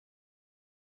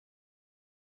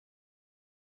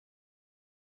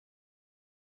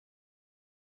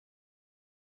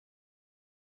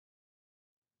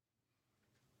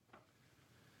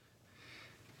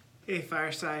Hey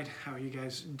Fireside, how are you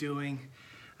guys doing?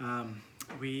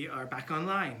 We are back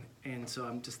online, and so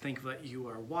I'm just thankful that you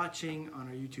are watching on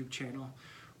our YouTube channel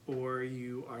or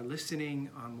you are listening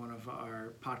on one of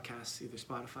our podcasts, either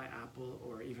Spotify, Apple,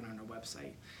 or even on our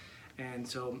website. And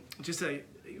so just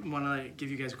want to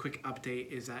give you guys a quick update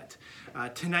is that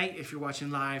tonight, if you're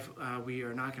watching live, we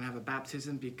are not going to have a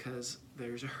baptism because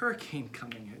there's a hurricane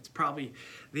coming. It's probably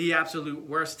the absolute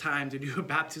worst time to do a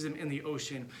baptism in the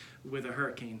ocean with a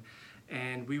hurricane.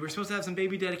 And we were supposed to have some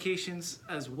baby dedications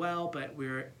as well, but we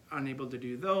were unable to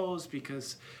do those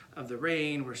because of the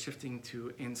rain. We're shifting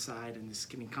to inside and it's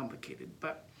getting complicated.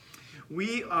 But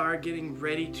we are getting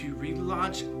ready to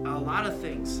relaunch a lot of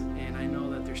things, and I know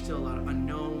that there's still a lot of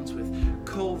unknowns with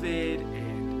COVID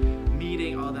and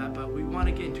meeting, all that, but we want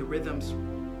to get into rhythms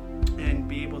and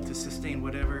be able to sustain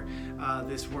whatever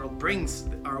this world brings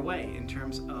our way in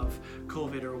terms of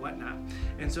COVID or whatnot.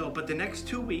 And so, but the next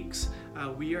 2 weeks,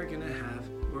 we are going to have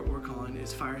what we're calling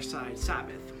is Fireside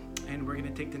Sabbath. And we're going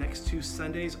to take the next 2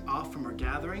 Sundays off from our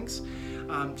gatherings,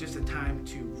 just a time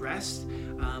to rest.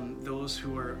 Those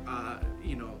who are,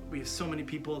 we have so many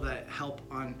people that help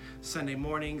on Sunday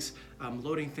mornings,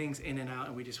 loading things in and out,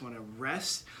 and we just want to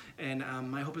rest. And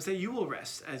my hope is that you will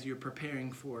rest as you're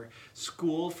preparing for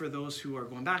school, for those who are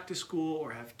going back to school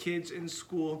or have kids in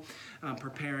school,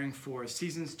 preparing for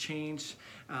seasons change.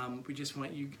 We just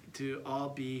want you to all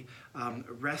be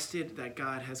rested, that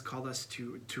God has called us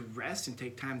to rest and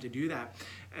take time to do that,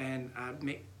 and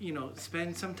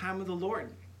spend some time with the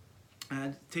Lord.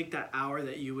 Take that hour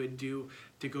that you would do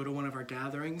to go to one of our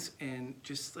gatherings and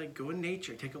just go in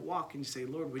nature, take a walk and just say,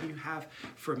 Lord, what do you have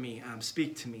for me?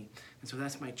 Speak to me. And so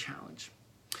that's my challenge.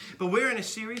 But we're in a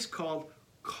series called,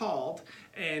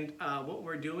 and what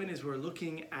we're doing is we're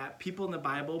looking at people in the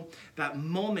Bible, that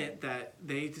moment that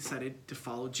they decided to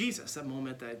follow Jesus, that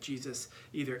moment that Jesus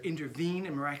either intervened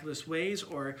in miraculous ways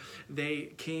or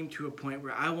they came to a point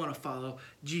where I want to follow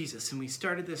Jesus. And we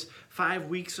started this 5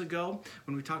 weeks ago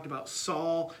when we talked about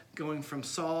Saul, going from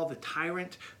Saul, the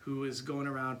tyrant who is going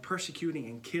around persecuting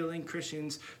and killing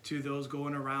Christians, to those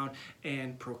going around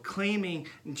and proclaiming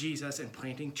Jesus and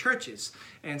planting churches.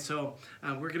 And so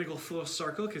we're going to go full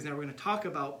circle because now we're going to talk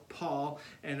about Paul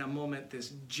and a moment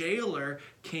this jailer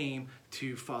came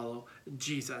to follow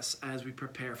Jesus as we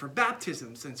prepare for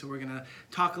baptisms. And so we're going to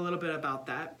talk a little bit about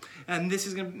that. And this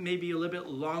is going to maybe a little bit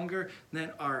longer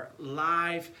than our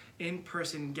live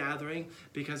in-person gathering,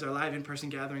 because our live in-person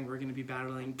gathering, we're going to be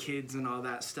battling kids and all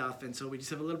that stuff. And so we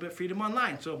just have a little bit of freedom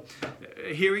online. So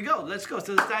here we go. Let's go.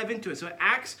 So let's dive into it. So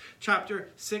Acts chapter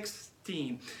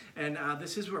 16. And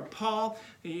this is where Paul,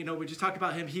 we just talked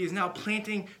about him. He is now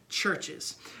planting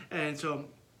churches. And so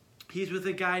he's with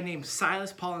a guy named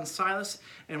Silas, Paul and Silas,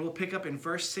 and we'll pick up in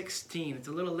verse 16. It's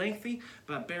a little lengthy,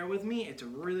 but bear with me. It's a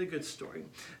really good story.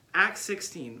 Acts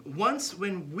 16. Once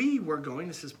when we were going,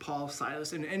 this is Paul,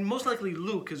 Silas, and most likely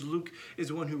Luke, because Luke is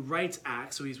the one who writes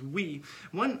Acts, so he's we.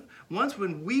 Once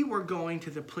when we were going to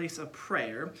the place of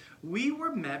prayer, we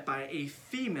were met by a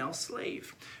female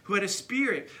slave who had a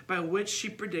spirit by which she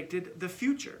predicted the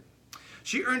future.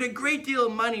 She earned a great deal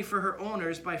of money for her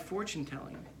owners by fortune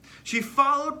telling. She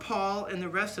followed Paul and the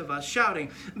rest of us,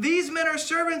 shouting, "These men are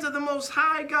servants of the Most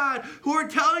High God, who are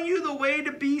telling you the way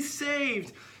to be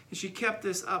saved." And she kept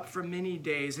this up for many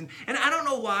days. And I don't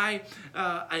know why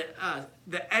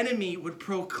the enemy would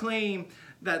proclaim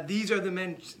that these are the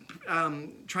men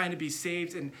trying to be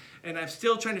saved. And I'm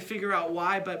still trying to figure out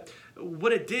why. But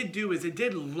what it did do is it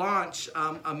did launch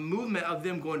a movement of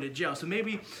them going to jail. So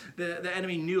maybe the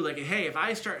enemy knew, hey, if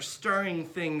I start stirring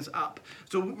things up.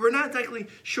 So we're not exactly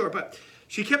sure, but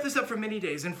she kept this up for many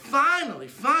days. And finally,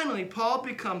 Paul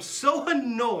becomes so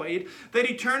annoyed that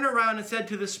he turned around and said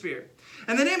to the spirit,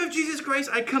 "In the name of Jesus Christ,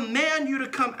 I command you to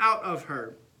come out of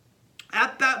her."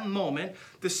 At that moment,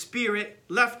 the spirit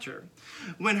left her.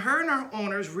 When her and her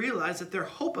owners realized that their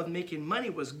hope of making money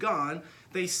was gone,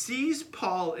 they seized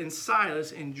Paul and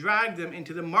Silas and dragged them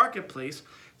into the marketplace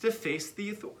to face the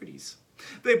authorities.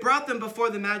 They brought them before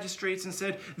the magistrates and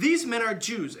said, "These men are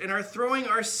Jews and are throwing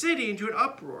our city into an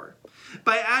uproar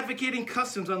by advocating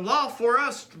customs unlawful for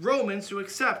us Romans to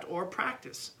accept or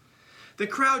practice." The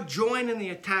crowd joined in the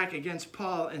attack against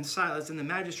Paul and Silas, and the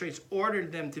magistrates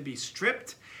ordered them to be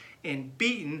stripped and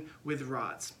beaten with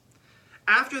rods.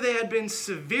 After they had been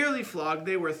severely flogged,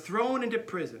 they were thrown into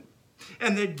prison,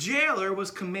 and the jailer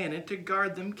was commanded to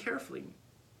guard them carefully.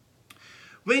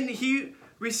 When he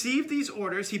received these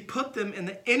orders, he put them in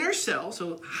the inner cell,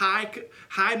 so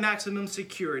high maximum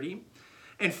security,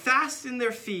 and fastened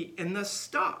their feet in the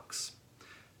stocks.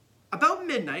 About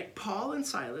midnight, Paul and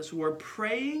Silas were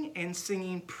praying and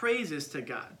singing praises to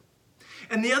God.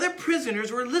 and the other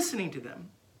prisoners were listening to them.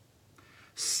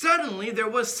 Suddenly, there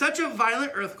was such a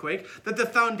violent earthquake that the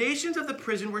foundations of the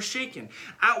prison were shaken.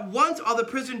 At once, all the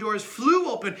prison doors flew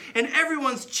open, and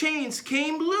everyone's chains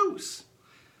came loose.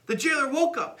 The jailer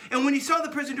woke up, and when he saw the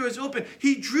prison doors open,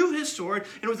 he drew his sword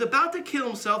and was about to kill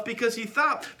himself because he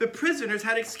thought the prisoners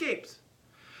had escaped.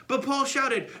 But Paul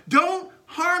shouted, "Don't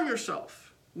harm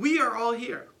yourself. We are all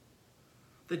here."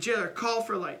 The jailer called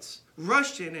for lights,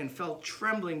 rushed in, and fell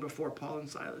trembling before Paul and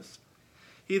Silas.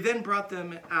 He then brought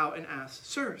them out and asked,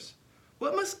 "Sirs,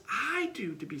 what must I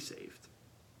do to be saved?"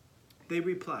 They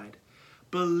replied,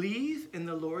 "Believe in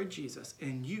the Lord Jesus,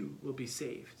 and you will be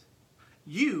saved,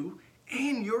 you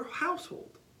and your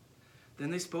household."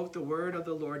 Then they spoke the word of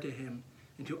the Lord to him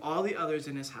and to all the others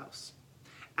in his house.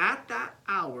 At that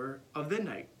hour of the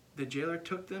night, the jailer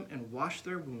took them and washed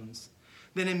their wounds.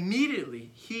 Then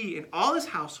immediately he and all his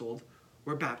household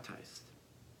were baptized.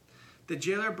 The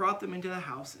jailer brought them into the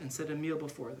house and set a meal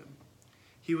before them.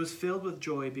 He was filled with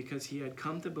joy because he had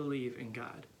come to believe in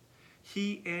God,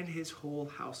 he and his whole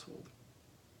household.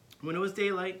 When it was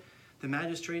daylight, the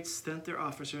magistrates sent their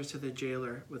officers to the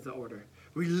jailer with the order,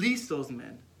 "Release those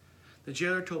men." The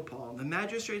jailer told Paul, "The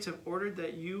magistrates have ordered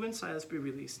that you and Silas be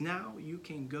released. Now you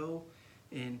can go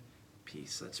in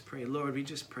peace." Let's pray. Lord, we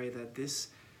just pray that this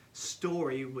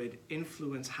story would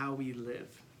influence how we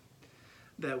live,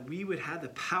 that we would have the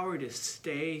power to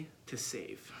stay to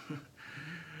save.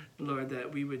 Lord,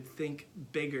 that we would think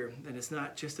bigger, that it's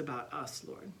not just about us,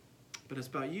 Lord, but it's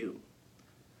about you.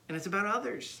 And it's about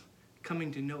others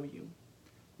coming to know you.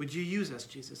 Would you use us,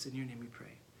 Jesus? In your name we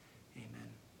pray. Amen.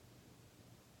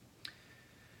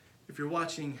 If you're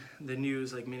watching the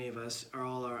news like many of us,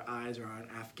 all our eyes are on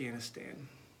Afghanistan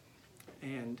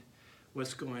and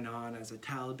what's going on as the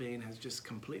Taliban has just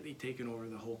completely taken over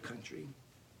the whole country.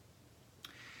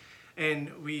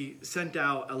 And we sent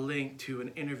out a link to an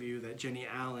interview that Jenny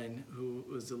Allen, who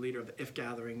was the leader of the If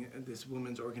Gathering, this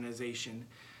women's organization,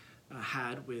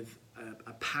 had with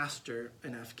a pastor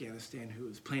in Afghanistan who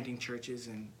was planting churches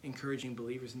and encouraging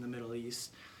believers in the Middle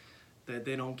East, that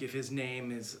they don't give his name,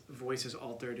 his voice is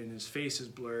altered, and his face is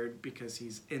blurred because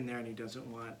he's in there and he doesn't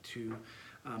want to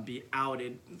be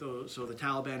outed. So the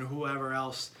Taliban or whoever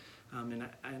else in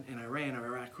Iran or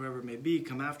Iraq, whoever it may be,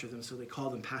 come after them, so they call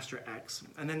them Pastor X.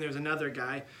 And then there's another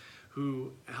guy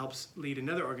who helps lead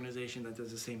another organization that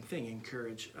does the same thing,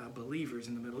 encourage believers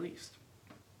in the Middle East.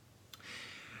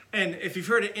 And if you've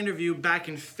heard an interview back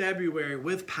in February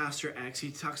with Pastor X,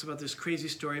 he talks about this crazy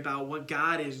story about what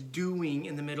God is doing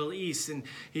in the Middle East. And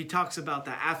he talks about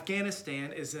that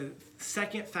Afghanistan is the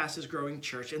second fastest growing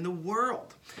church in the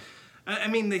world. I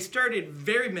mean, they started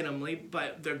very minimally,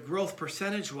 but their growth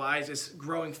percentage-wise is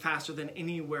growing faster than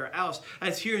anywhere else.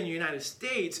 As here in the United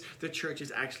States, the church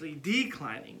is actually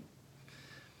declining.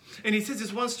 And he says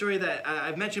this one story that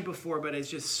I've mentioned before, but it's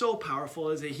just so powerful,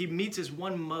 is that he meets this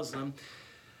one Muslim,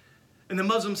 and the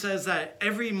Muslim says that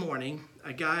every morning,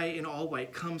 a guy in all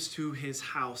white comes to his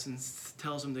house and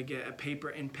tells him to get a paper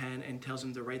and pen and tells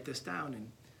him to write this down.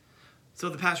 And so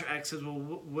the Pastor X says, "Well,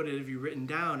 what have you written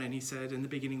down?" And he said, "In the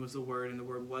beginning was the Word, and the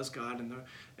Word was God, and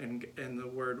the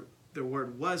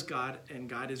Word was God, and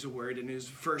God is the Word." And it was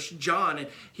 1 John, and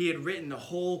he had written the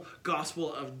whole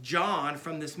Gospel of John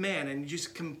from this man, and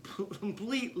just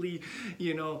completely,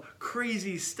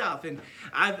 crazy stuff. And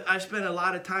I've spent a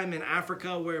lot of time in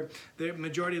Africa, where the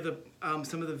majority of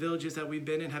some of the villages that we've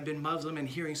been in have been Muslim, and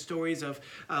hearing stories of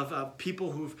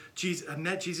people who've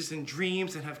met Jesus in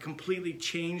dreams and have completely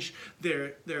changed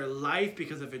their life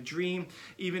because of a dream,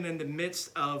 even in the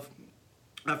midst of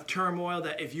turmoil,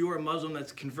 that if you are a Muslim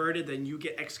that's converted, then you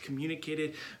get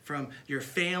excommunicated from your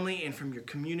family and from your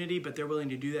community, but they're willing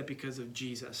to do that because of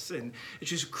Jesus. And it's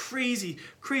just crazy,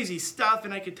 crazy stuff,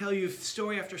 and I could tell you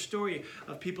story after story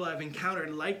of people I've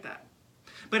encountered like that.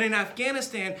 But in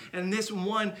Afghanistan, and this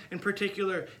one in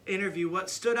particular interview, what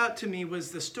stood out to me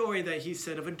was the story that he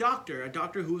said of a doctor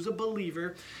who was a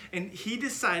believer, and he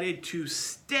decided to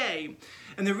stay.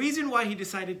 And the reason why he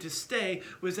decided to stay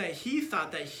was that he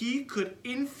thought that he could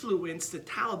influence the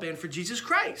Taliban for Jesus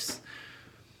Christ.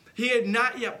 He had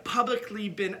not yet publicly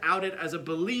been outed as a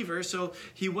believer, so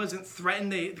he wasn't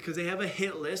threatened because they have a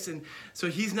hit list, and so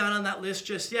he's not on that list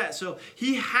just yet. So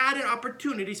he had an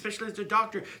opportunity, especially as a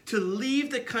doctor, to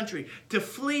leave the country, to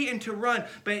flee and to run,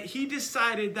 but he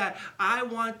decided that I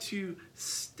want to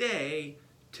stay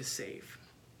to save.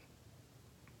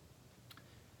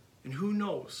 And who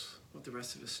knows what the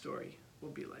rest of his story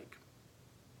will be like.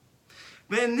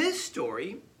 But in this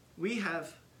story, we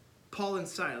have Paul and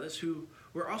Silas, who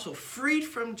were also freed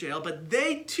from jail, but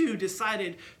they too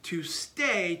decided to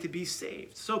stay to be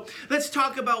saved. So let's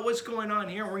talk about what's going on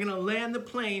here. We're going to land the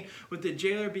plane with the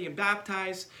jailer being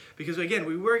baptized, because again,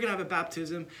 we were going to have a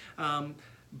baptism,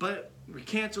 but we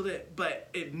canceled it. But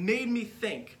it made me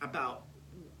think about,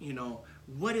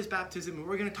 what is baptism? And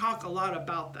we're going to talk a lot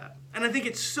about that. And I think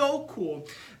it's so cool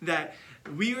that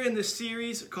we are in this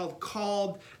series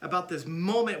called about this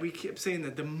moment. We keep saying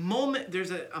that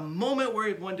there's a moment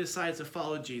where one decides to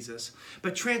follow Jesus,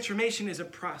 but transformation is a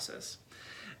process.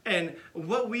 And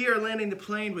what we are landing the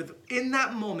plane with in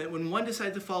that moment when one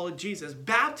decides to follow Jesus,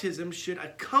 baptism should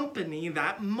accompany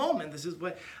that moment. This is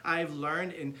what I've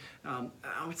learned in,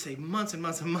 I would say, months and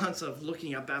months and months of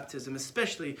looking at baptism,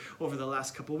 especially over the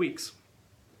last couple weeks.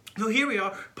 So here we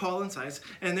are, Paul and Silas,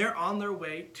 and they're on their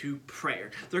way to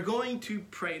prayer. They're going to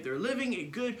pray. They're living a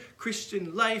good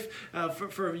Christian life.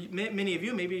 For many of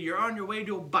you, maybe you're on your way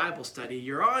to a Bible study.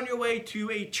 You're on your way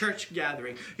to a church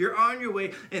gathering. You're on your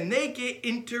way, and they get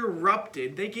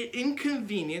interrupted. They get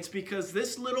inconvenienced because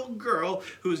this little girl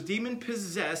who's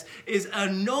demon-possessed is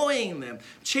annoying them,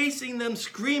 chasing them,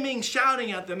 screaming,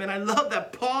 shouting at them. And I love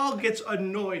that Paul gets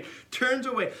annoyed, turns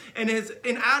away, and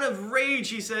out of rage,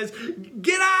 he says,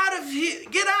 "Get out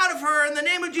of her in the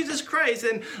name of Jesus Christ."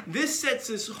 And this sets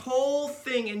this whole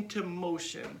thing into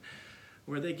motion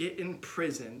where they get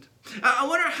imprisoned. I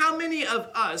wonder how many of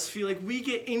us feel like we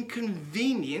get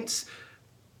inconvenienced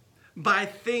by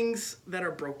things that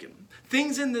are broken.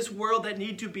 Things in this world that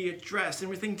need to be addressed. And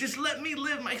we think, just let me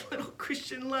live my little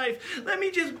Christian life. Let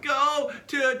me just go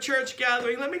to a church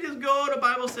gathering. Let me just go to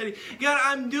Bible study. God,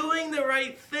 I'm doing the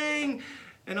right thing.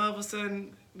 And all of a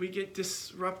sudden, we get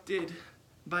disrupted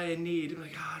by a need. I'm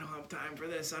like, I don't have time for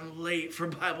this. I'm late for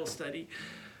Bible study.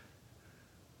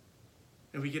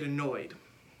 And we get annoyed.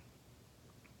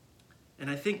 And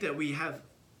I think that we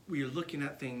are looking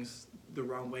at things the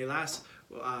wrong way. Last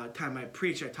time I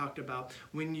preached, I talked about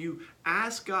when you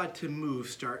ask God to move,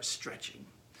 start stretching.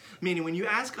 Meaning when you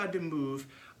ask God to move,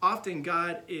 often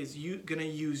God is going to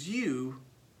use you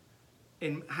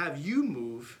and have you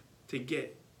move to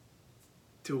get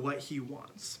to what he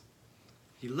wants.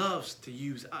 He loves to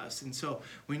use us. And so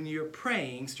when you're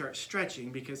praying, start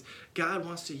stretching because God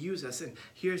wants to use us. And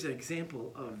here's an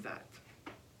example of that.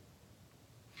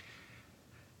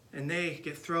 And they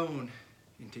get thrown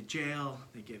into jail.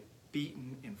 They get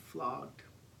beaten and flogged.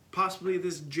 Possibly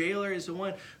this jailer is the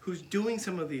one who's doing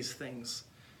some of these things.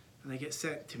 And they get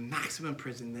sent to maximum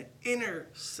prison, the inner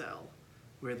cell,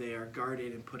 where they are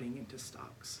guarded and putting into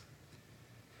stocks.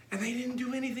 And they didn't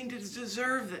do anything to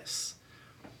deserve this.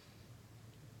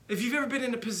 If you've ever been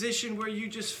in a position where you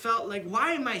just felt like,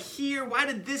 why am I here? Why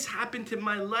did this happen to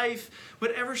my life?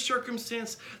 Whatever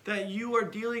circumstance that you are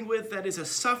dealing with that is a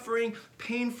suffering,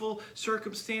 painful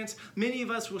circumstance, many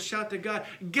of us will shout to God,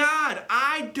 God,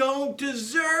 I don't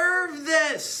deserve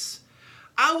this.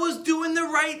 I was doing the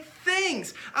right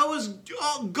things. I was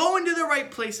going to the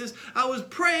right places. I was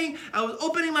praying. I was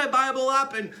opening my Bible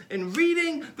up and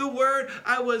reading the Word.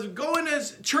 I was going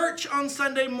to church on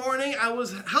Sunday morning. I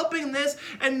was helping this.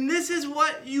 And this is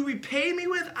what you repay me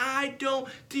with? I don't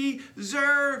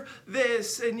deserve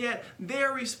this. And yet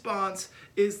their response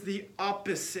is the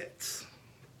opposite.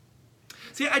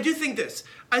 See, I do think this.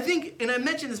 I think, and I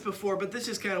mentioned this before, but this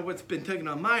is kind of what's been tugging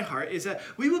on my heart, is that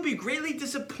we will be greatly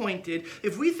disappointed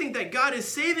if we think that God is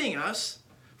saving us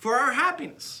for our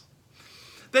happiness.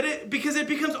 Because it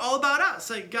becomes all about us.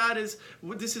 Like God is,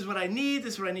 this is what I need,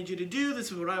 this is what I need you to do,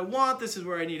 this is what I want, this is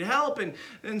where I need help,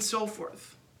 and so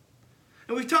forth.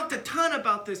 And we've talked a ton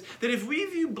about this, that if we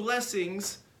view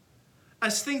blessings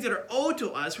as things that are owed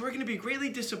to us, we're going to be greatly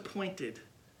disappointed.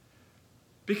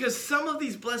 Because some of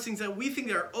these blessings that we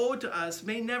think are owed to us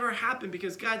may never happen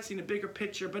because God's seen a bigger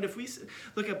picture. But if we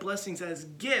look at blessings as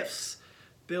gifts,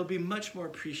 they'll be much more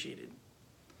appreciated.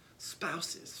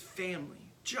 Spouses,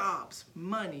 family, jobs,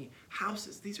 money,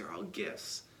 houses, these are all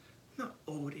gifts. I'm not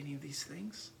owed any of these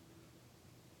things.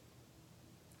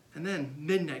 And then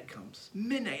midnight comes.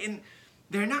 Midnight. And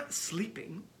they're not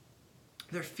sleeping.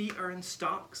 Their feet are in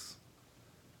stocks.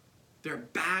 Their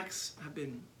backs have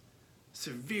been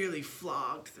severely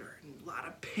flogged. They're in a lot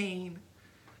of pain.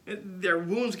 Their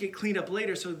wounds get cleaned up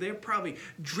later, so they're probably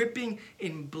dripping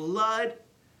in blood.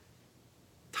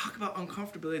 Talk about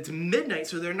uncomfortability. It's midnight,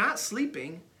 so they're not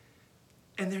sleeping,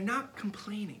 and they're not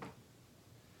complaining.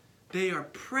 They are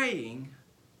praying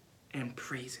and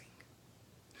praising.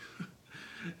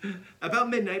 About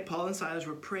midnight, Paul and Silas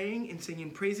were praying and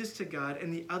singing praises to God,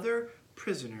 and the other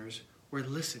prisoners were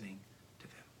listening.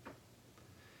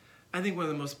 I think one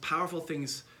of the most powerful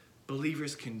things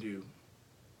believers can do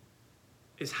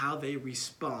is how they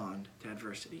respond to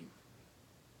adversity.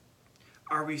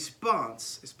 our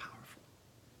response is powerful.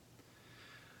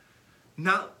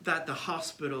 Not that the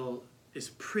hospital is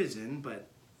prison, but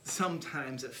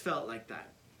sometimes it felt like that.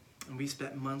 And we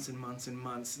spent months and months and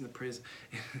months in the prison,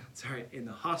 in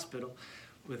the hospital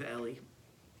with Ellie.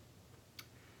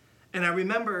 And I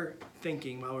remember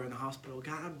thinking while we were in the hospital,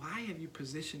 God, why have you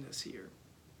positioned us here?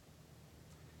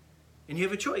 And you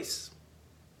have a choice.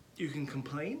 You can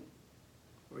complain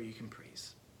or you can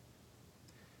praise.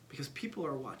 Because people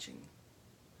are watching.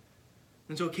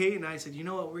 And so Kate and I said, you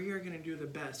know what, we are going to do the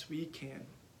best we can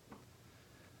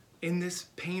in this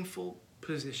painful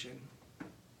position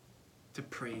to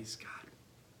praise God.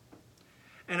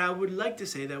 And I would like to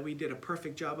say that we did a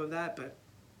perfect job of that, but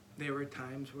there were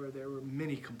times where there were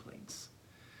many complaints.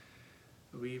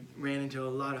 We ran into a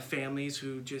lot of families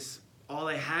who just, all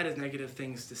they had is negative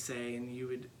things to say, and you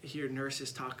would hear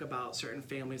nurses talk about certain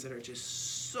families that are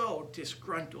just so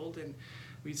disgruntled, and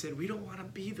we said, we don't want to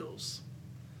be those.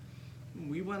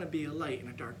 We want to be a light in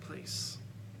a dark place.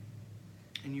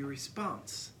 And your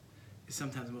response is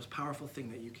sometimes the most powerful thing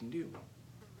that you can do.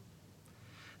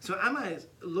 So am I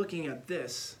looking at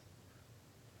this?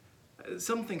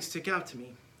 Some things stick out to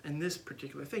me in this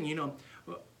particular thing. You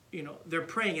know, they're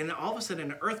praying, and all of a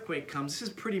sudden an earthquake comes. This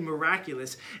is pretty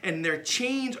miraculous. And their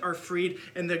chains are freed,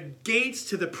 and the gates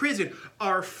to the prison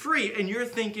are free. And you're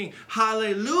thinking,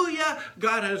 hallelujah,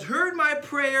 God has heard my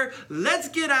prayer. Let's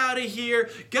get out of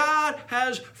here. God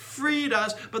has freed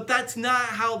us. But that's not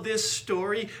how this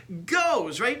story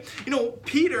goes, right? You know,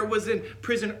 Peter was in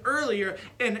prison earlier,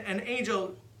 and an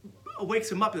angel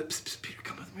wakes him up and says, Peter,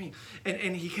 come with me.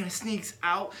 And he kind of sneaks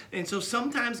out. And so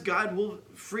sometimes God will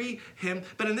free him.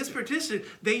 But in this particular,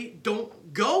 they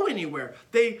don't go anywhere.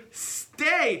 They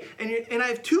stay. And I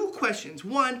have two questions.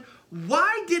 One,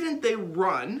 why didn't they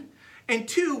run? And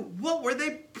two, what were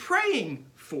they praying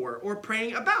for or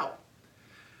praying about?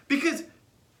 Because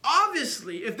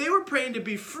obviously, if they were praying to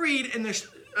be freed and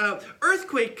the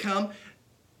earthquake come,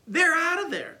 they're out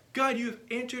of there. God, you've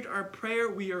answered our prayer.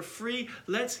 We are free.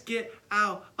 Let's get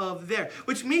out of there.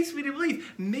 Which makes me to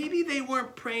believe maybe they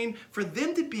weren't praying for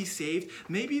them to be saved.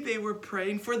 Maybe they were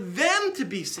praying for them to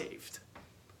be saved.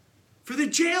 For the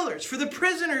jailers, for the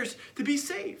prisoners to be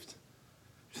saved.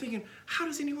 I'm thinking, how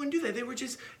does anyone do that? They were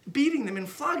just beating them and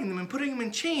flogging them and putting them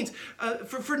in chains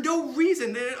for no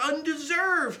reason. They're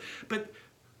undeserved. But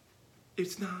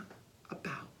it's not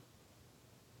about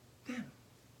them.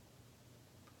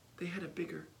 They had a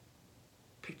bigger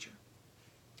picture.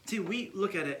 See, we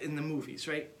look at it in the movies,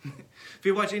 right? If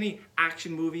you watch any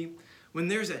action movie, when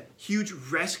there's a huge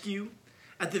rescue,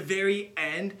 at the very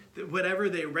end, whatever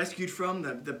they rescued from,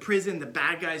 the prison, the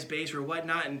bad guy's base or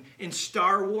whatnot, and in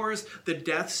Star Wars, the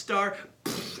Death Star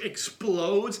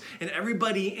explodes, and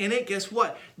everybody in it, guess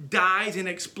what? Dies and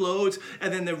explodes,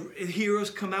 and then the heroes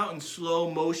come out in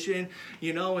slow motion,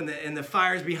 you know, and the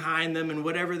fire's behind them and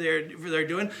whatever they're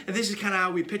doing. And this is kind of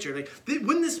how we picture it. Like,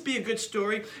 wouldn't this be a good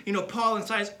story? You know, Paul and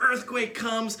Silas, earthquake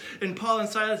comes, and Paul and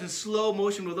Silas in slow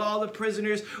motion with all the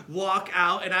prisoners walk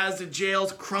out, and as the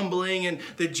jail's crumbling and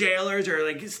the jailers are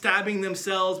like stabbing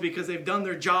themselves because they've done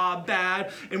their job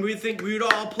bad, and we think we would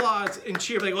all applaud and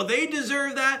cheer, like, well, they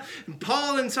deserve that, and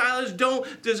Paul and Silas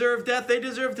don't deserve death, they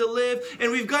deserve to live,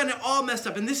 and we've gotten it all messed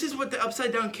up. And this is what the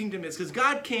upside down kingdom is, because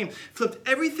God came, flipped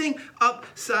everything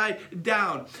upside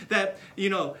down. That, you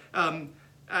know,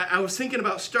 I was thinking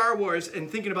about Star Wars and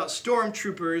thinking about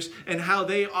stormtroopers and how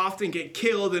they often get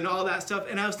killed and all that stuff,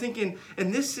 and I was thinking,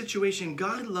 in this situation,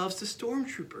 God loves the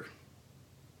stormtrooper.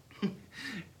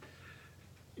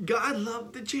 God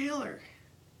loved the jailer.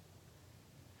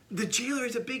 The jailer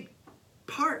is a big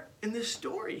part in this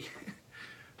story.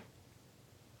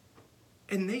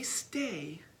 And they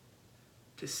stay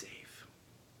to save.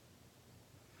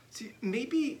 See,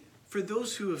 maybe for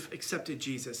those who have accepted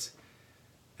Jesus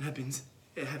and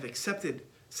have accepted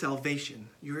salvation,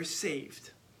 you're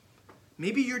saved.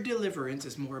 Maybe your deliverance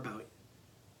is more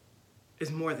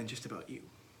than just about you.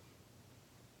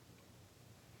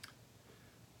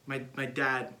 My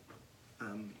dad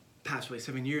passed away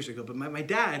 7 years ago, but my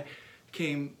dad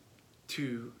came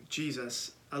to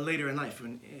Jesus later in life,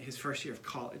 in his first year of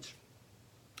college.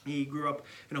 He grew up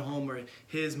in a home where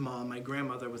his mom, my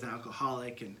grandmother, was an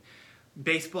alcoholic, and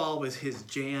baseball was his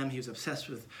jam. He was obsessed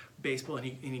with baseball, and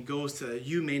he goes to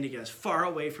UMaine to get as far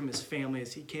away from his family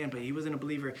as he can, but he wasn't a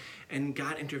believer, and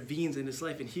God intervenes in his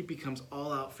life, and he becomes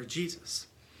all out for Jesus.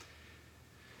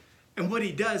 And what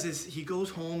he does is he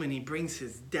goes home and he brings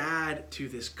his dad to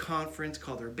this conference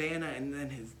called Urbana, and then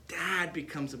his dad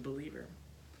becomes a believer.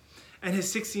 And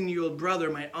his 16-year-old brother,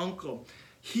 my uncle,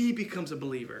 he becomes a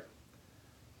believer.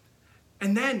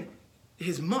 And then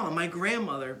his mom, my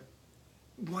grandmother,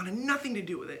 wanted nothing to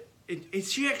do with it.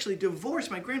 She actually divorced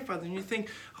my grandfather, and you think,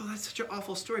 oh, that's such an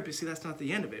awful story. But see, that's not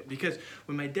the end of it. Because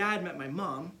when my dad met my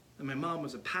mom, and my mom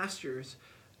was a pastor's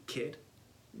kid,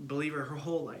 believer her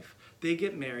whole life, they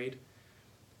get married,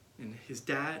 and his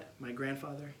dad, my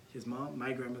grandfather, his mom,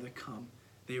 my grandmother come.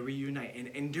 They reunite.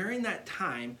 And during that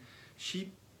time,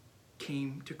 she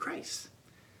came to Christ.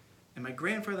 And my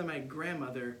grandfather and my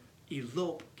grandmother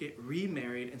elope, get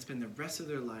remarried, and spend the rest of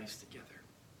their lives together.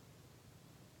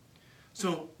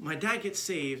 So my dad gets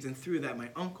saved, and through that, my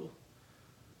uncle,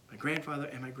 my grandfather,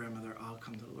 and my grandmother all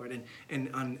come to the Lord.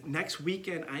 And on next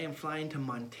weekend, I am flying to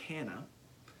Montana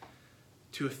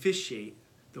to officiate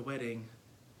the wedding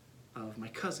of my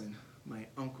cousin, my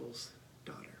uncle's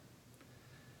daughter.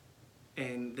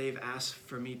 And they've asked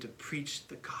for me to preach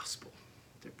the gospel,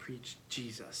 to preach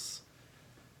Jesus.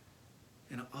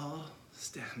 And it all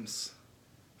stems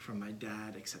from my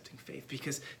dad accepting faith,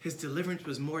 because his deliverance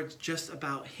was more just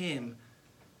about him,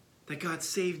 that God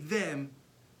saved them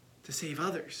to save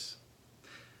others.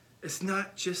 It's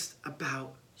not just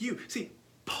about you. See,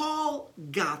 Paul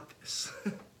got this.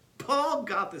 Paul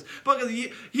got this. Because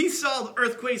he saw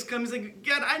earthquakes come. He's like,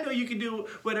 God, I know you can do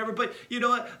whatever, but you know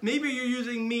what? Maybe you're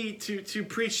using me to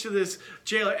preach to this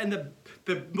jailer. And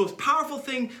the most powerful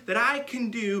thing that I can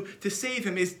do to save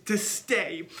him is to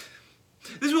stay.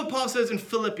 This is what Paul says in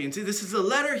Philippians. This is a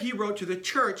letter he wrote to the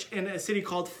church in a city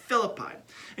called Philippi.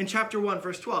 In chapter 1,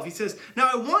 verse 12, he says, now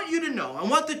I want you to know, I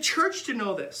want the church to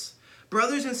know this,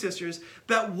 brothers and sisters,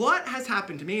 that what has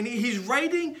happened to me, and he's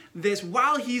writing this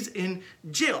while he's in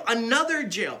jail, another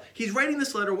jail. He's writing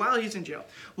this letter while he's in jail.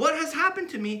 What has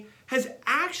happened to me has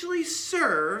actually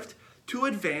served to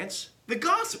advance the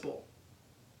gospel.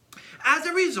 As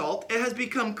a result, it has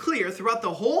become clear throughout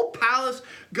the whole palace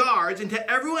guards and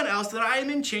to everyone else that I am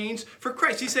in chains for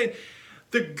Christ. He's saying,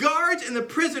 the guards and the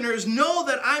prisoners know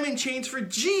that I'm in chains for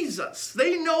Jesus.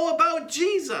 They know about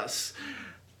Jesus.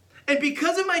 And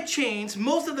because of my chains,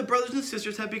 most of the brothers and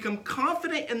sisters have become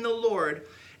confident in the Lord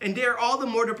and dare all the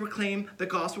more to proclaim the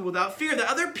gospel without fear. The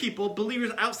other people,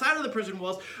 believers outside of the prison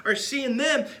walls, are seeing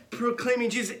them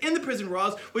proclaiming Jesus in the prison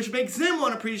walls, which makes them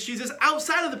want to preach Jesus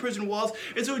outside of the prison walls.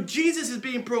 And so Jesus is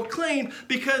being proclaimed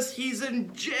because he's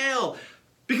in jail,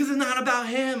 because it's not about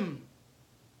him.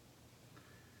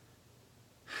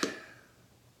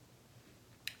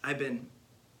 I've been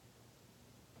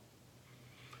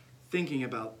thinking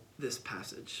about this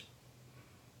passage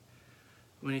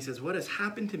when he says, what has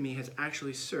happened to me has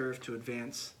actually served to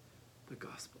advance the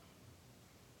gospel.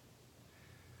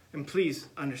 And please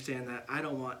understand that I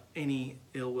don't want any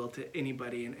ill will to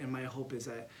anybody, and my hope is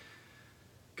that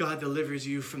God delivers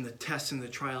you from the tests and the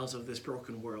trials of this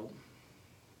broken world.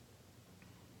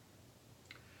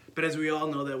 But as we all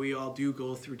know, that we all do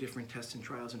go through different tests and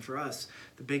trials, and for us,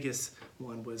 the biggest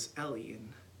one was Ellie,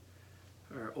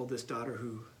 and our oldest daughter,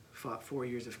 who fought 4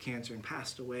 years of cancer and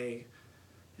passed away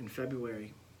in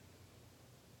February.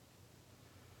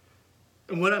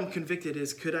 And what I'm convicted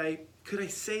is, could I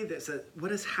say this, that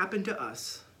what has happened to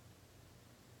us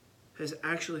has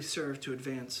actually served to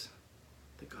advance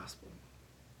the gospel?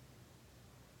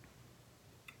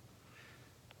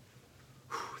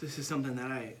 This is something that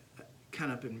I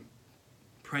kind of been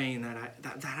praying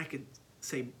that I could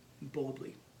say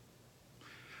boldly.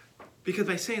 Because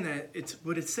by saying that,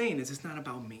 what it's saying is it's not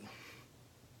about me.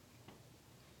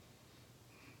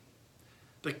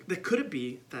 Like, could it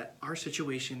be that our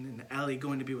situation in Ellie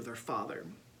going to be with her father,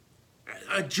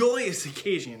 a joyous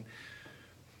occasion,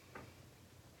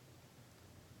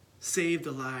 saved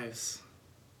the lives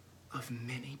of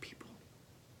many people?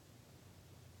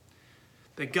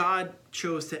 That God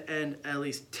chose to end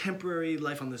Ellie's temporary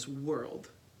life on this world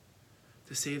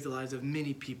to save the lives of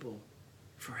many people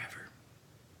forever.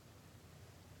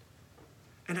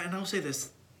 And I'll say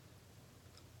this.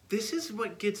 This is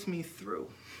what gets me through.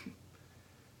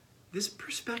 This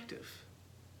perspective.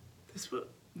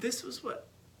 This was what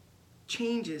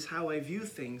changes how I view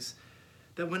things.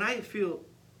 That when I feel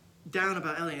down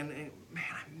about Ellie, and man,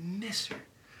 I miss her.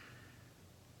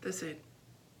 That's it.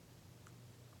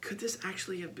 Could this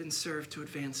actually have been served to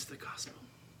advance the gospel?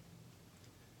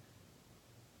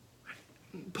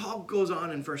 Paul goes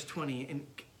on in verse 20,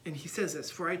 and he says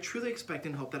this, for I truly expect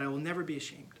and hope that I will never be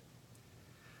ashamed,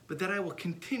 but that I will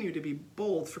continue to be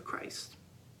bold for Christ,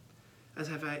 as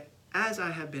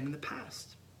I have been in the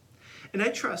past. And I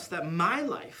trust that my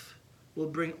life will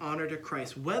bring honor to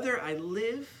Christ, whether I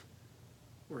live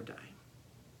or die.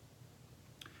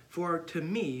 For to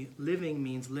me, living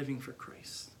means living for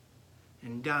Christ,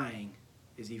 and dying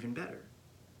is even better.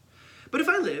 But if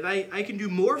I live, I can do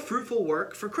more fruitful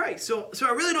work for Christ. So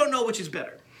I really don't know which is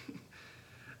better.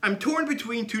 I'm torn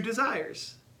between two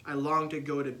desires. I long to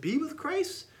go to be with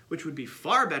Christ, which would be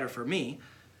far better for me,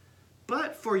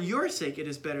 but for your sake, it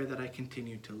is better that I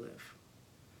continue to live.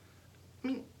 I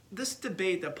mean, this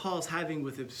debate that Paul's having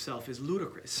with himself is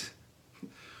ludicrous.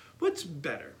 What's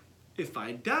better, if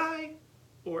I die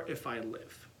or if I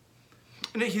live?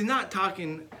 And he's not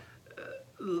talking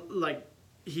like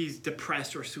he's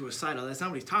depressed or suicidal. That's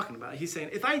not what he's talking about. He's saying,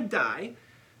 if I die,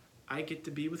 I get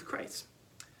to be with Christ.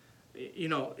 You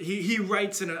know, he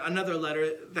writes in another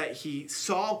letter that he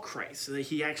saw Christ, so that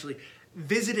he actually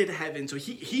visited heaven. So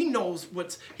he knows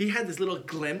he had this little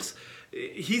glimpse.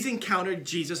 He's encountered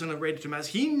Jesus on the road to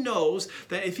Damascus. He knows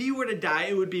that if he were to die,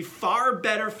 it would be far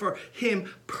better for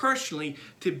him personally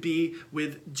to be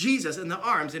with Jesus in the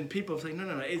arms. And people say,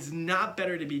 no, it's not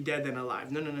better to be dead than alive.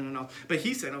 No. But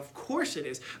he said, of course it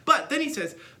is. But then he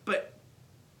says, but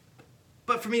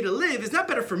for me to live is not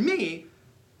better for me.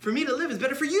 For me to live is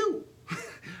better for you.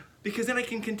 Because then I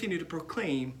can continue to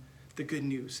proclaim the good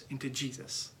news into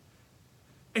Jesus.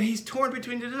 And he's torn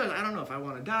between the two. I don't know if I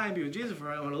want to die and be with Jesus or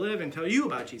I want to live and tell you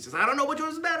about Jesus. I don't know which one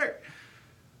is better.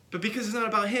 But because it's not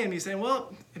about him, he's saying,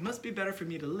 well, it must be better for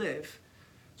me to live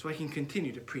so I can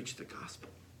continue to preach the gospel.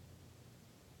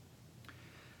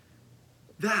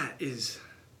 That is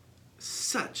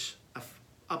such an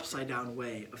upside down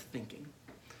way of thinking.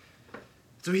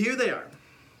 So here they are,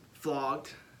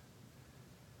 flogged,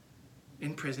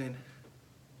 in prison,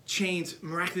 chains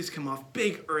miraculously come off,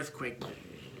 big earthquake,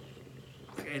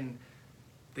 and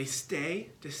they stay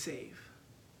to save.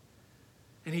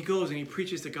 And he goes and he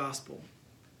preaches the gospel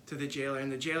to the jailer,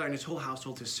 and the jailer and his whole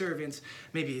household, his servants,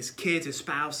 maybe his kids, his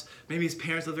spouse, maybe his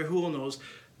parents live there, who knows,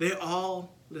 they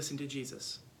all listen to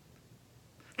Jesus.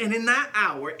 And in that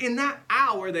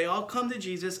hour, they all come to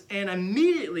Jesus, and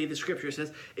immediately, the scripture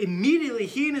says, immediately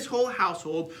he and his whole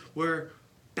household were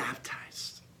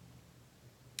baptized.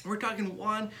 We're talking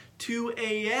 1, 2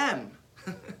 a.m.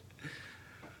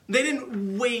 They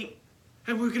didn't wait,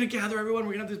 and we're going to gather everyone,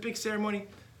 we're going to have this big ceremony.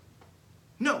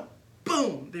 No,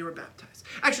 boom, they were baptized.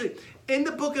 Actually, in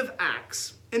the book of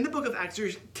Acts,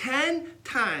 there's 10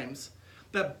 times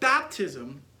that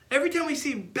baptism, every time we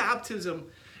see baptism,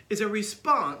 is a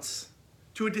response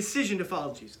to a decision to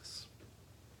follow Jesus.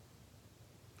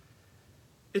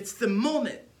 It's the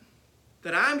moment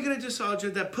that I'm going to decide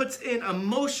that puts in a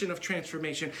motion of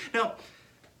transformation. Now,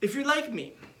 if you're like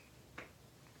me,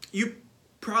 you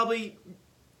probably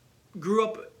grew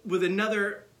up with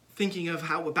another thinking of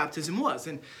what baptism was.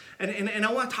 And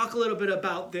I want to talk a little bit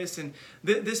about this, and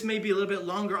this may be a little bit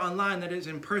longer online than it is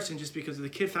in person just because of the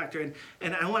kid factor,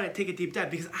 and I want to take a deep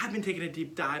dive because I've been taking a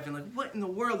deep dive and like, what in the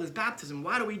world is baptism?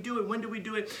 Why do we do it? When do we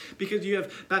do it? Because you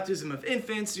have baptism of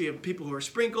infants, you have people who are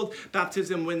sprinkled,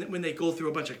 baptism when they go through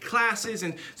a bunch of classes,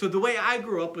 and so the way I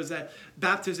grew up was that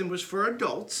baptism was for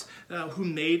adults who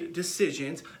made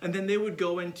decisions, and then they would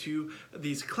go into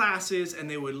these classes and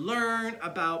they would learn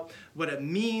about what it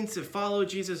means to follow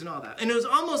Jesus and all that. And it was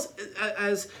almost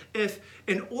as if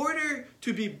in order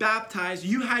to be baptized,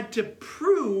 you had to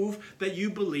prove that you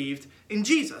believed in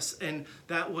Jesus. And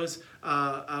that was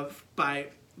by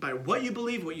what you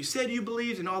believed, what you said you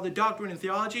believed, and all the doctrine and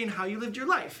theology and how you lived your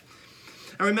life.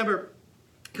 I remember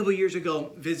a couple years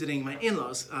ago visiting my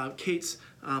in-laws, Kate's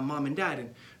mom and dad,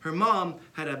 and her mom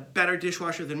had a better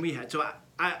dishwasher than we had. So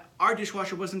our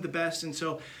dishwasher wasn't the best, and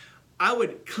so I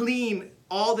would clean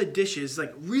all the dishes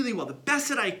like really well, the best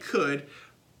that I could,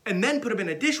 and then put them in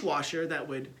a dishwasher that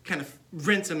would kind of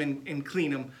rinse them and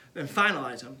clean them and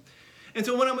finalize them. And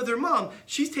so when I'm with her mom,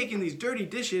 she's taking these dirty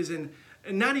dishes and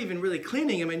not even really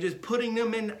cleaning them and just putting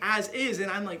them in as is. And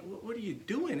I'm like, what are you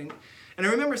doing? And I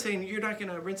remember saying, you're not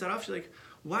going to rinse that off? She's like,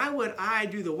 why would I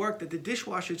do the work that the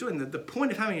dishwasher is doing? The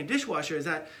point of having a dishwasher is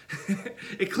that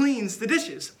it cleans the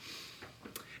dishes.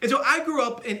 And so I grew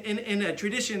up in a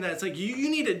tradition that's like, you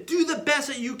need to do the best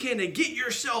that you can to get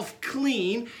yourself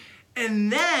clean,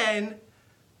 and then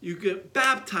you get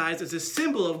baptized as a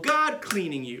symbol of God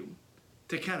cleaning you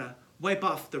to kind of wipe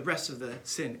off the rest of the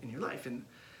sin in your life. And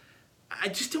I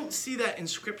just don't see that in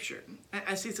Scripture.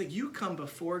 I see it's like you come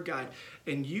before God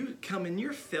and you come in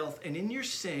your filth and in your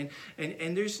sin,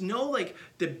 and there's no like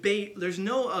debate. There's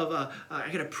no I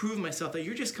gotta prove myself, that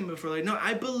you're just coming before like, no,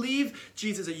 I believe,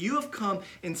 Jesus, that you have come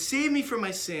and saved me from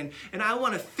my sin, and I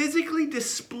want to physically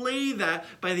display that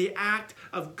by the act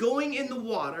of going in the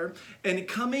water and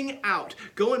coming out.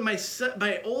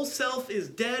 My old self is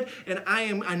dead and I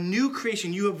am a new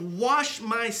creation. You have washed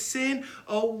my sin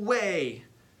away.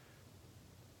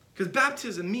 Because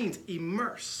baptism means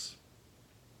immerse.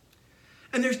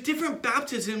 And there's different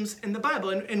baptisms in the Bible.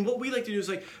 And what we like to do is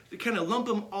like kind of lump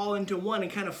them all into one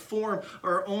and kind of form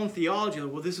our own theology.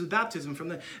 Like, well, this is baptism from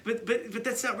the, but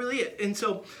that's not really it. And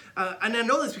so, and I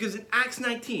know this because in Acts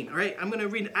 19, all right, I'm going to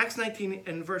read Acts 19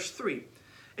 and verse 3.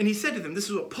 And he said to them, this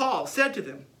is what Paul said to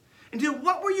them. And to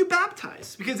what were you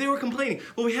baptized? Because they were complaining,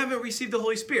 well, we haven't received the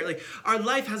Holy Spirit. Like, our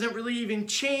life hasn't really even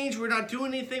changed. We're not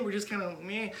doing anything. We're just kind of,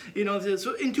 meh, you know.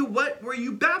 So into what were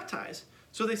you baptized?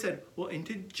 So they said, well,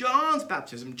 into John's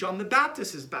baptism, John the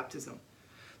Baptist's baptism.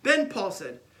 Then Paul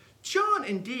said, John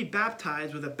indeed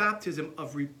baptized with a baptism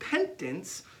of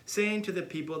repentance, saying to the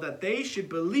people that they should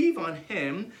believe on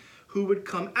him who would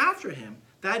come after him,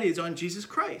 that is, on Jesus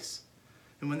Christ.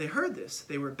 And when they heard this,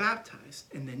 they were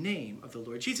baptized in the name of the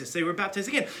Lord Jesus. They were baptized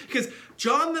again, because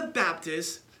John the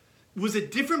Baptist was a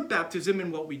different baptism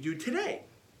than what we do today.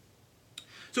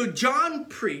 So John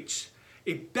preached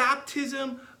a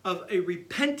baptism of a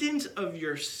repentance of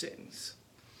your sins.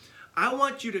 I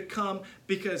want you to come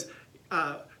because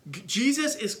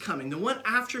Jesus is coming. The one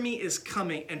after me is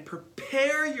coming, and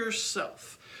prepare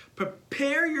yourself.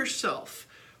 Prepare yourself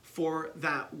for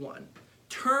that one.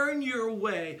 Turn your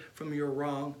way from your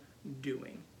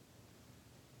wrongdoing.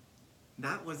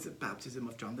 That was the baptism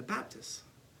of John the Baptist.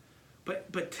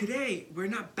 But today, we're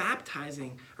not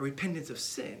baptizing a repentance of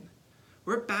sin.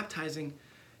 We're baptizing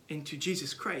into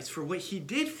Jesus Christ for what he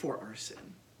did for our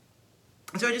sin.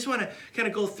 And so I just want to kind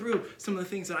of go through some of the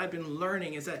things that I've been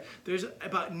learning is that there's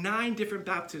about 9 different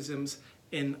baptisms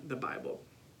in the Bible.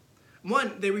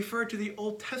 One, they refer to the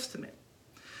Old Testament.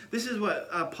 This is what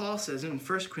Paul says in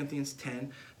 1 Corinthians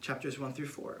 10, chapters 1 through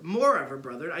 4. Moreover,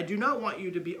 brother, I do not want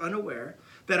you to be unaware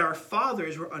that our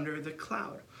fathers were under the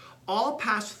cloud. All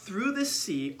passed through the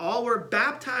sea. All were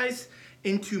baptized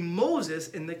into Moses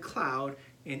in the cloud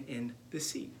and in the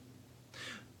sea.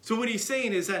 So what he's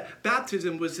saying is that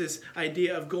baptism was this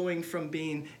idea of going from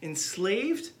being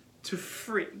enslaved to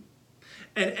free.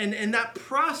 And in that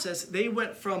process, they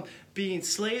went from being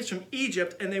slaves from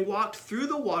Egypt, and they walked through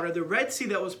the water, the Red Sea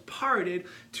that was parted,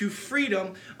 to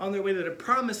freedom on their way to the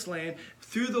Promised Land,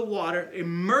 through the water,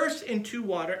 immersed into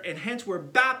water, and hence were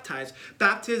baptized.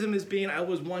 Baptism is being, I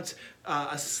was once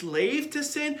a slave to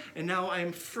sin, and now I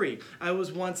am free. I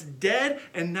was once dead,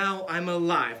 and now I'm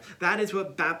alive. That is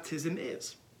what baptism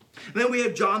is. And then we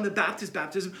have John the Baptist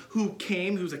baptism, who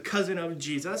came, who's a cousin of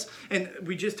Jesus. And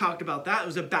we just talked about that. It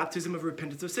was a baptism of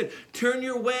repentance of sin. Turn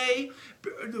your way.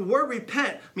 The word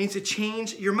repent means to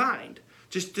change your mind.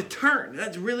 Just to turn.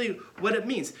 That's really what it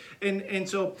means. And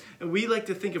so we like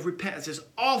to think of repent as this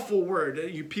awful word.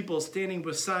 You people standing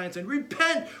with signs and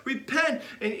repent,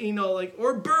 and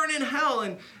or burn in hell.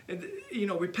 And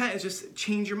repent is just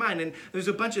change your mind. And there's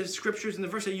a bunch of scriptures in the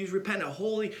verse that use repent in a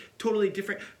wholly, totally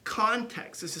different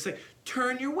context. It's just like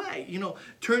turn your way. You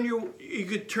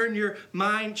could turn your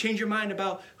mind, change your mind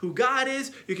about who God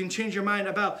is. You can change your mind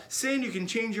about sin. You can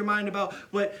change your mind about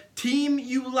what team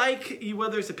you like,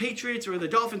 whether it's the Patriots or the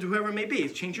Dolphins, whoever it may be.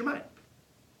 Change your mind.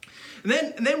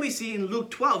 And then we see in Luke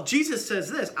 12, Jesus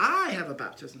says this, I have a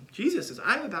baptism. Jesus says,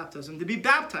 I have a baptism to be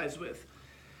baptized with.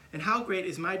 And how great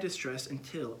is my distress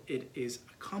until it is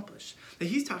accomplished. That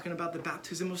he's talking about the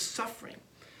baptism of suffering.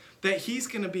 That he's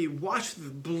going to be washed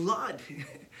with blood.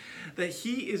 That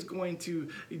he is going to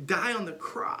die on the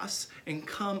cross and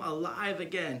come alive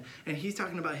again. And he's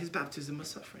talking about his baptism of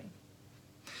suffering.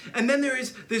 And then there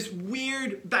is this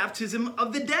weird baptism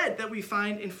of the dead that we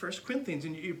find in 1 Corinthians.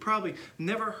 And you probably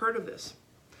never heard of this.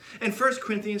 In 1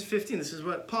 Corinthians 15, this is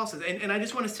what Paul says. And I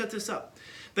just want to set this up.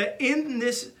 That in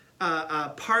this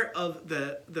part of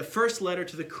the first letter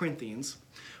to the Corinthians,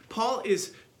 Paul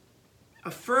is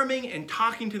affirming and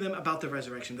talking to them about the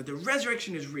resurrection, that the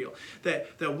resurrection is real, that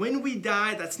when we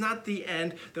die, that's not the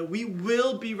end, that we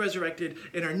will be resurrected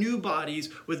in our new bodies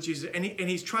with Jesus. And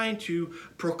he's trying to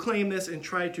proclaim this and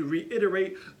try to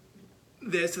reiterate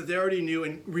this that they already knew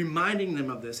and reminding them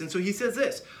of this. And so he says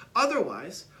this,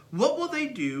 otherwise, what will they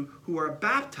do who are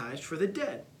baptized for the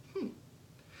dead?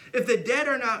 If the dead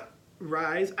are not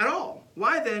rise at all,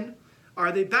 why then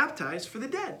are they baptized for the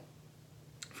dead?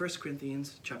 1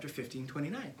 Corinthians chapter 15,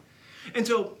 29. And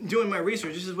so doing my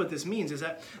research, this is what this means, is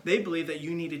that they believe that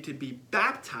you needed to be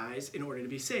baptized in order to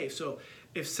be saved. So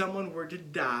if someone were to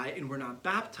die and were not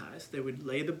baptized, they would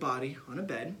lay the body on a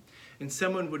bed, and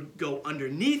someone would go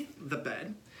underneath the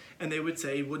bed, and they would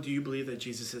say, well, do you believe that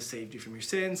Jesus has saved you from your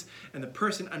sins? And the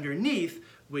person underneath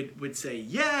would say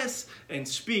yes and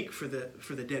speak for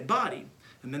the dead body.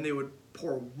 And then they would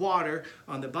pour water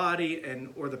on the body,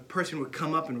 or the person would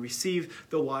come up and receive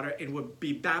the water and would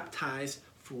be baptized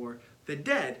for the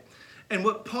dead. And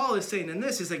what Paul is saying in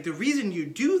this is like the reason you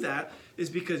do that is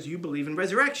because you believe in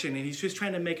resurrection, and he's just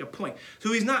trying to make a point.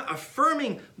 So he's not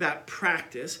affirming that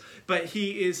practice, but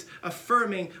he is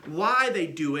affirming why they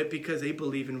do it, because they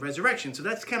believe in resurrection. So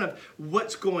that's kind of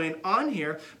what's going on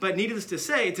here. But needless to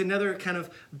say, it's another kind of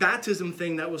baptism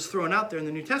thing that was thrown out there in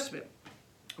the New Testament.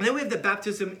 And then we have the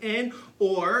baptism in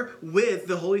or with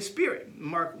the Holy Spirit.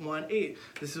 Mark 1:8.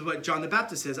 This is what John the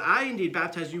Baptist says. I indeed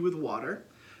baptize you with water,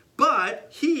 but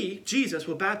he, Jesus,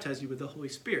 will baptize you with the Holy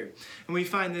Spirit. And we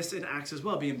find this in Acts as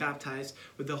well, being baptized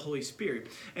with the Holy Spirit.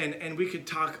 And we could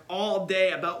talk all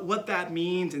day about what that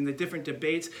means and the different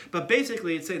debates. But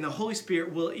basically, it's saying the Holy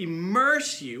Spirit will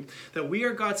immerse you, that we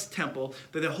are God's temple,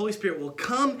 that the Holy Spirit will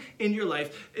come in your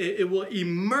life. It will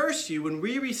immerse you. When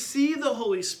we receive the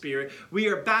Holy Spirit, we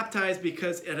are baptized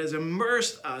because it has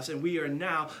immersed us, and we are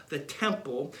now the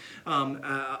temple.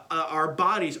 Our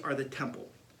bodies are the temple.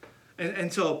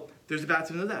 And so there's the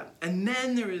baptism of that. And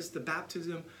then there is the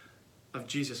baptism of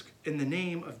Jesus, in the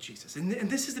name of Jesus. And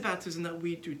this is the baptism that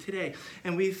we do today.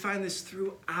 And we find this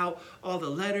throughout all the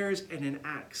letters and in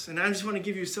Acts. And I just want to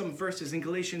give you some verses in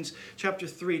Galatians chapter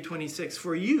 3:26.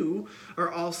 For you are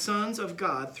all sons of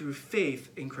God through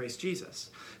faith in Christ Jesus.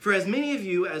 For as many of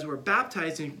you as were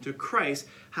baptized into Christ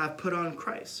have put on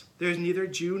Christ. There is neither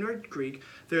Jew nor Greek.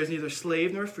 There is neither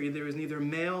slave nor free. There is neither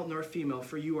male nor female,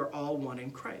 for you are all one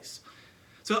in Christ.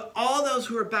 So all those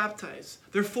who are baptized,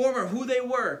 their former, who they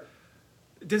were,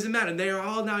 it doesn't matter. They are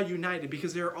all now united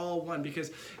because they're all one. Because,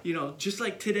 just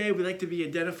like today, we like to be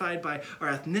identified by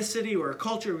our ethnicity or our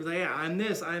culture. We're like, yeah, I'm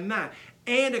this, I'm that.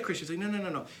 And a Christian. It's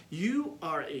like, no. You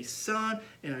are a son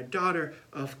and a daughter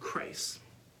of Christ.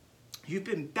 You've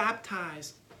been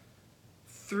baptized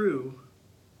through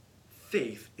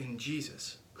faith in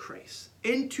Jesus Christ.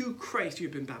 Into Christ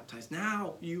you've been baptized.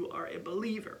 Now you are a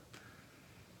believer.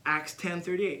 Acts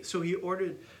 10:38. So he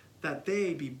ordered that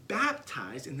they be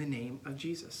baptized in the name of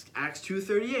Jesus. Acts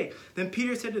 2:38. Then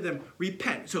Peter said to them,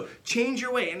 repent. So change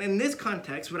your way. And in this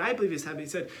context, what I believe is happening, he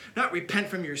said, not repent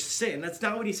from your sin. That's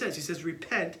not what he says. He says,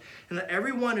 repent and let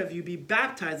every one of you be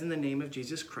baptized in the name of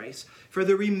Jesus Christ for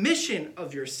the remission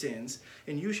of your sins,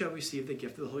 and you shall receive the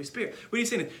gift of the Holy Spirit. What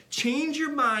he's saying is, change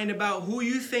your mind about who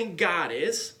you think God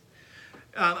is.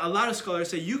 A lot of scholars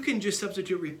say you can just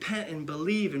substitute repent and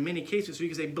believe in many cases. So you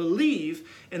can say believe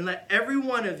and let every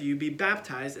one of you be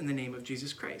baptized in the name of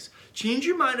Jesus Christ. Change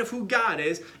your mind of who God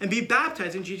is and be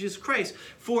baptized in Jesus Christ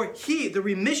for he, the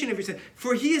remission of your sin,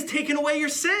 for he has taken away your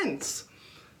sins.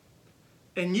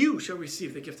 And you shall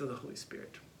receive the gift of the Holy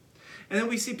Spirit. And then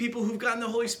we see people who've gotten the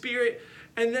Holy Spirit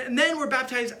and then we're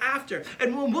baptized after.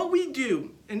 And what we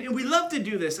do, and we love to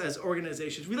do this as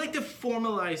organizations, we like to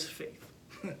formalize faith.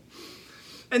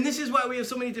 And this is why we have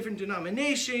so many different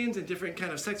denominations and different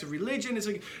kind of sects of religion. It's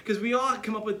like, because we all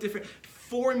come up with different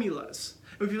formulas.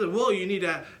 And people are like, well, you need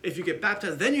to, if you get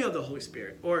baptized, then you have the Holy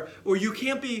Spirit. Or you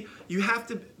can't be, you have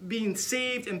to, being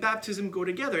saved and baptism go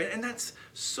together. And that's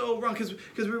so wrong, because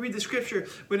we read the scripture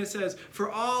when it says, for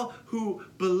all who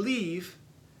believe,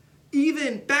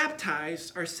 even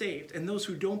baptized, are saved. And those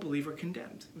who don't believe are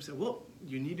condemned. We say, well,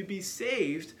 you need to be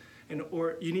saved,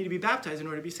 or you need to be baptized in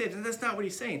order to be saved. And that's not what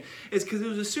he's saying. It's because it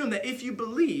was assumed that if you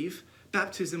believe,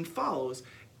 baptism follows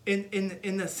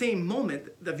in the same moment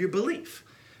of your belief.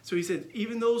 So he said,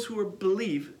 even those who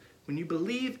believe, when you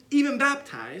believe, even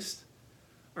baptized,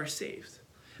 are saved.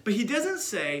 But he doesn't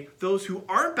say those who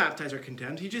aren't baptized are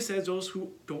condemned. He just says those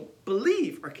who don't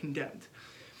believe are condemned.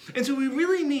 And so we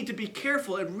really need to be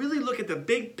careful and really look at the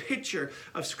big picture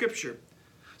of Scripture.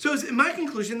 So it's my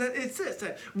conclusion that it's this,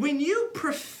 that when you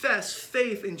profess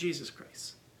faith in Jesus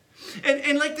Christ,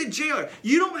 and like the jailer,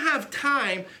 you don't have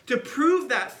time to prove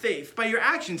that faith by your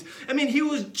actions. I mean, he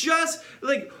was just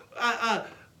like,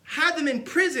 had them in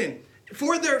prison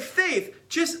for their faith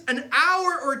just an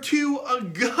hour or two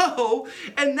ago,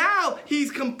 and now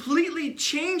he's completely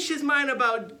changed his mind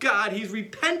about God. He's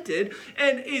repented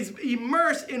and is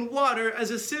immersed in water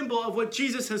as a symbol of what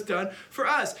Jesus has done for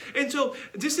us. And so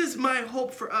this is my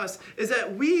hope for us, is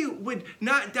that we would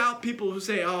not doubt people who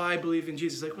say, oh, I believe in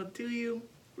Jesus. Like, well, do you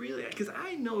really? Because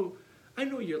I know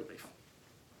your life.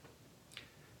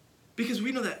 Because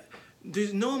we know that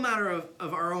there's no matter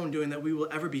of our own doing that we will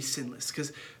ever be sinless.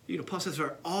 Because, Paul says, we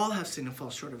all have sinned and fall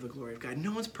short of the glory of God.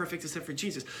 No one's perfect except for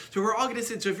Jesus. So we're all going to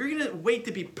sin. So if you're going to wait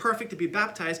to be perfect to be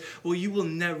baptized, well, you will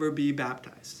never be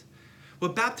baptized.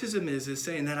 What baptism is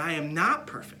saying that I am not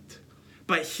perfect,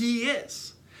 but he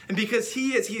is. And because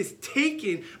he has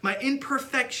taken my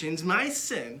imperfections, my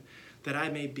sin, that I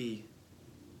may be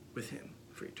with him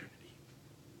for eternity.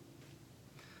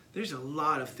 There's a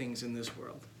lot of things in this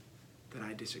world that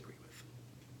I disagree with.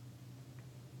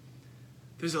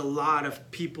 there's a lot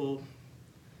of people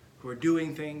who are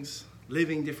doing things,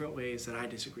 living different ways that I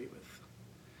disagree with.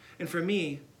 And for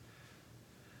me,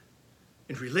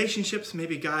 in relationships,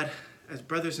 maybe God, as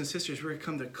brothers and sisters, we're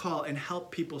come to call and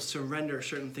help people surrender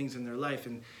certain things in their life.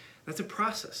 And that's a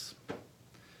process.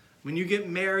 When you get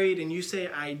married and you say,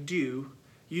 I do,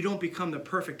 you don't become the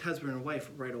perfect husband or wife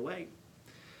right away.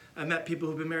 I met people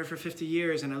who've been married for 50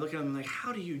 years, and I look at them like,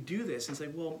 how do you do this? And it's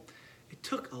like, well, it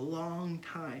took a long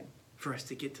time for us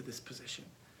to get to this position.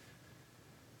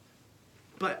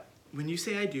 But when you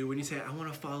say I do, when you say I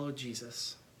want to follow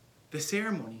Jesus, the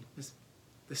ceremony,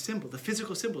 the symbol, the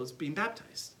physical symbol is being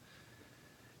baptized.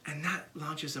 And that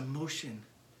launches a motion,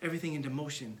 everything into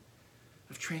motion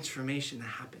of transformation that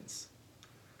happens.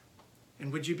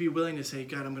 And would you be willing to say,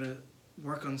 God, I'm going to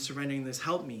work on surrendering this.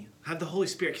 Help me. Have the Holy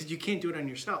Spirit, because you can't do it on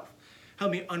yourself.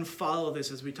 Help me unfollow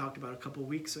this, as we talked about a couple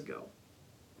weeks ago.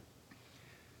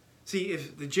 See,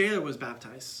 if the jailer was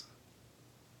baptized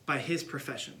by his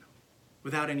profession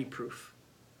without any proof,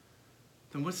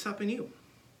 then what's stopping you?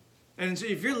 And so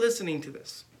if you're listening to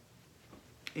this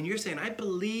and you're saying, I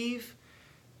believe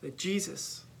that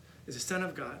Jesus is the Son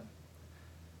of God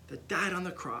that died on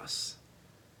the cross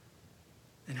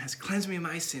and has cleansed me of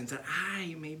my sins, that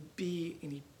I may be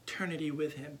in eternity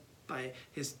with him by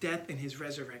his death and his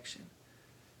resurrection,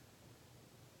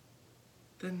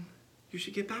 then you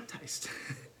should get baptized.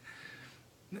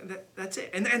 That's it.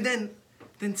 And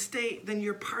then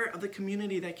you're part of the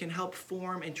community that can help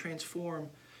form and transform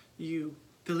you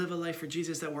to live a life for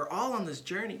Jesus, that we're all on this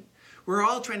journey. We're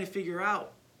all trying to figure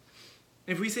out.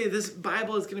 If we say this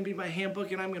Bible is going to be my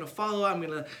handbook and I'm going to follow, I'm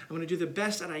going to do the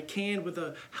best that I can with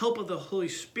the help of the Holy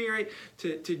Spirit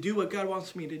to do what God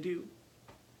wants me to do.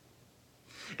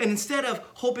 And instead of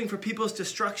hoping for people's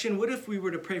destruction, what if we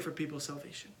were to pray for people's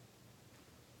salvation?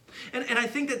 And I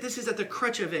think that this is at the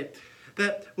crutch of it,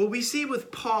 that what we see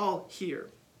with Paul here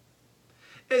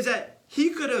is that he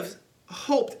could have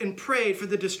hoped and prayed for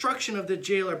the destruction of the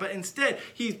jailer, but instead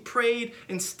he prayed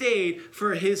and stayed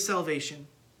for his salvation.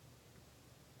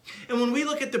 And when we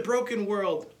look at the broken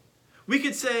world, we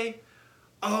could say,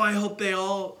 oh, I hope they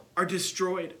all are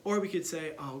destroyed. Or we could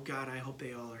say, oh, God, I hope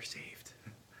they all are saved.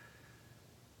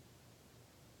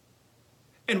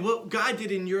 And what God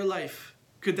did in your life,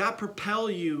 could that propel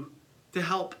you to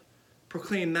help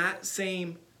proclaim that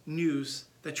same news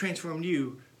that transformed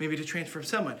you, maybe to transform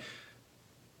someone?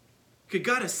 Could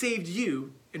God have saved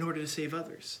you in order to save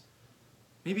others?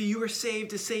 Maybe you were saved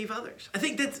to save others. I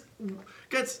think that's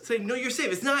God's saying, no, you're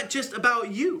saved. It's not just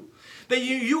about you. That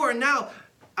you are now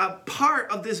a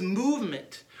part of this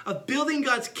movement of building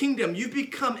God's kingdom. You've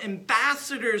become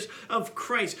ambassadors of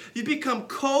Christ. You become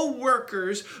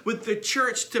co-workers with the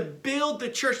church to build the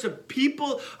church, the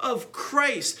people of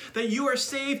Christ. That you are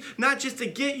saved not just to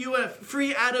get you a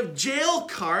free out of jail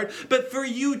card, but for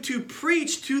you to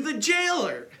preach to the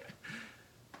jailer.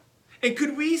 And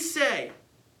could we say,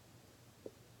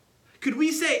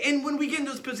 and when we get in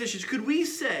those positions, could we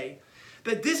say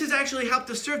that this has actually helped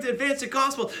to serve to advance the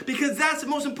gospel? Because that's the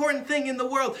most important thing in the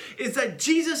world, is that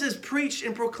Jesus is preached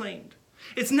and proclaimed.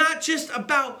 It's not just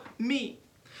about me.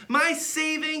 My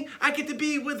saving, I get to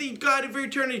be with God for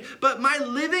eternity, but my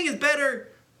living is better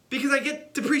because I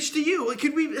get to preach to you.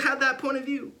 Could we have that point of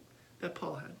view that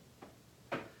Paul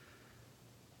had?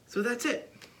 So that's it.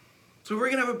 So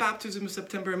we're going to have a baptism in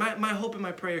September. And my hope and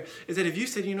my prayer is that if you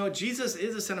said, Jesus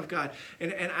is the Son of God,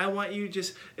 and I want you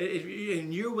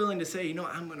and you're willing to say,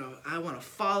 I want to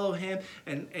follow him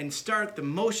and start the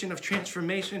motion of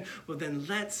transformation, well, then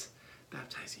let's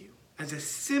baptize you as a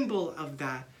symbol of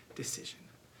that decision.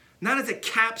 Not as a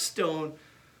capstone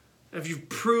of you've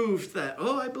proved that,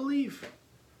 I believe.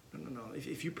 No.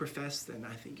 If you profess, then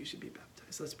I think you should be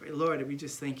baptized. Let's pray. Lord, we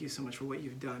just thank you so much for what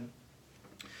you've done.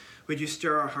 Would you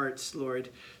stir our hearts, Lord,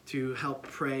 to help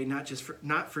pray,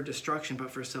 not for destruction,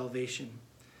 but for salvation?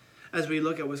 As we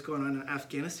look at what's going on in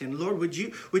Afghanistan, Lord, would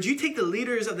you take the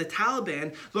leaders of the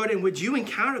Taliban, Lord, and would you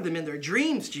encounter them in their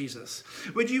dreams, Jesus?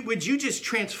 Would you just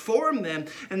transform them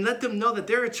and let them know that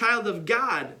they're a child of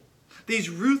God? These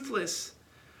ruthless,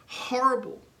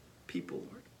 horrible people,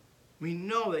 Lord. We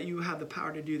know that you have the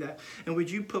power to do that. And would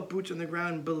you put boots on the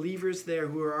ground, believers there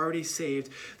who are already saved,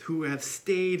 who have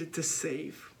stayed to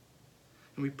save?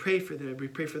 And we pray for them. We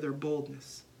pray for their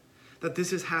boldness, that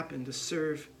this has happened to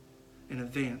serve and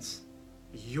advance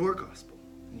your gospel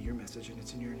and your message. And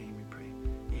it's in your name we pray.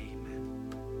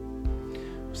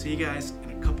 Amen. We'll see you guys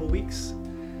in a couple weeks.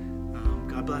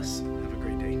 God bless. Have a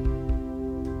great day.